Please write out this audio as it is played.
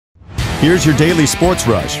Here's your daily sports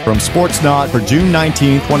rush from Sportsnaut for June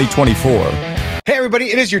 19, 2024. Hey,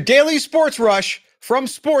 everybody. It is your daily sports rush from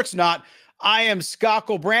Sportsnaut. I am Scott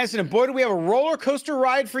Gulbransen, and boy, do we have a roller coaster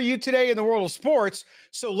ride for you today in the world of sports.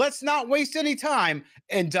 So let's not waste any time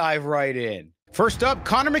and dive right in. First up,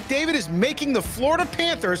 Connor McDavid is making the Florida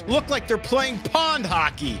Panthers look like they're playing pond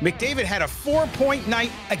hockey. McDavid had a 4-point night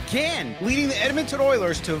again, leading the Edmonton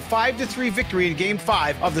Oilers to a 5-3 victory in Game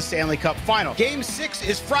 5 of the Stanley Cup Final. Game 6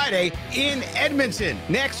 is Friday in Edmonton.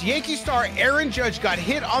 Next, Yankee star Aaron Judge got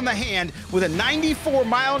hit on the hand with a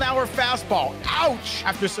 94-mile-an-hour fastball. Ouch!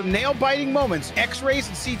 After some nail-biting moments, X-rays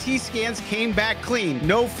and CT scans came back clean.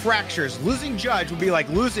 No fractures. Losing Judge would be like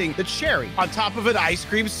losing the cherry on top of an ice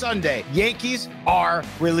cream sundae. Yankees are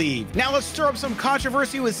relieved. Now let's stir up some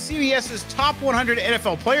controversy with CBS's top 100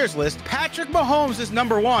 NFL players list. Patrick Mahomes is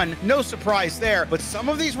number 1. No surprise there. But some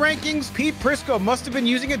of these rankings, Pete Prisco must have been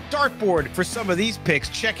using a dartboard for some of these picks.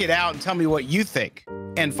 Check it out and tell me what you think.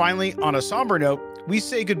 And finally, on a somber note, we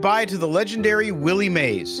say goodbye to the legendary Willie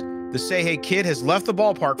Mays. The Say Hey Kid has left the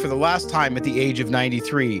ballpark for the last time at the age of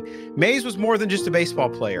 93. Mays was more than just a baseball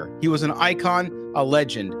player. He was an icon, a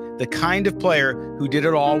legend, the kind of player who did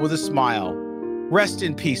it all with a smile. Rest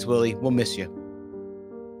in peace, Willie. We'll miss you.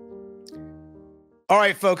 All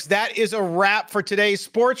right, folks, that is a wrap for today's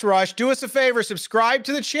Sports Rush. Do us a favor, subscribe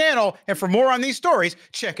to the channel, and for more on these stories,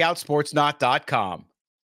 check out sportsnaut.com.